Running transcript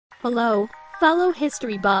Hello, fellow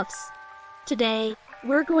history buffs. Today,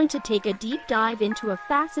 we're going to take a deep dive into a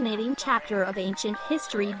fascinating chapter of ancient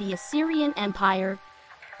history, the Assyrian Empire.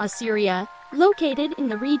 Assyria, located in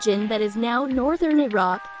the region that is now northern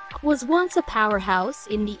Iraq, was once a powerhouse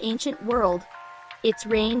in the ancient world. Its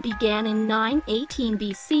reign began in 918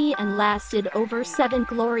 BC and lasted over 7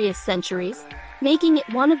 glorious centuries, making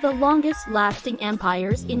it one of the longest-lasting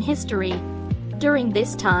empires in history. During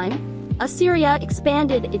this time, Assyria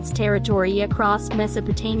expanded its territory across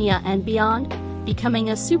Mesopotamia and beyond, becoming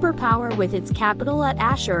a superpower with its capital at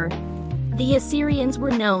Ashur. The Assyrians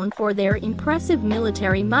were known for their impressive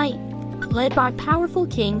military might, led by powerful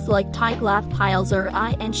kings like Tiglath-Pileser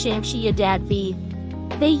I and Shamshi-Adad V.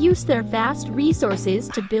 They used their vast resources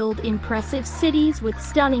to build impressive cities with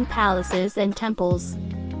stunning palaces and temples.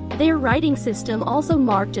 Their writing system also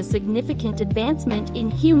marked a significant advancement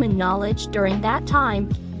in human knowledge during that time.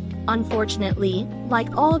 Unfortunately,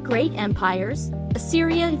 like all great empires,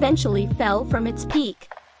 Assyria eventually fell from its peak.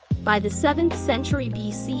 By the 7th century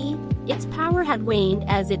BC, its power had waned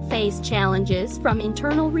as it faced challenges from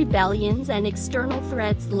internal rebellions and external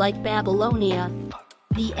threats like Babylonia.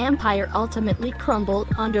 The empire ultimately crumbled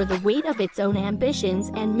under the weight of its own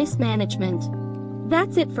ambitions and mismanagement.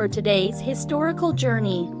 That's it for today's historical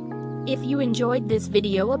journey. If you enjoyed this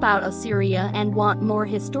video about Assyria and want more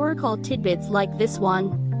historical tidbits like this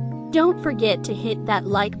one, don't forget to hit that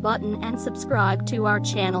like button and subscribe to our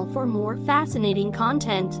channel for more fascinating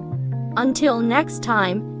content. Until next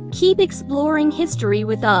time, keep exploring history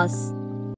with us.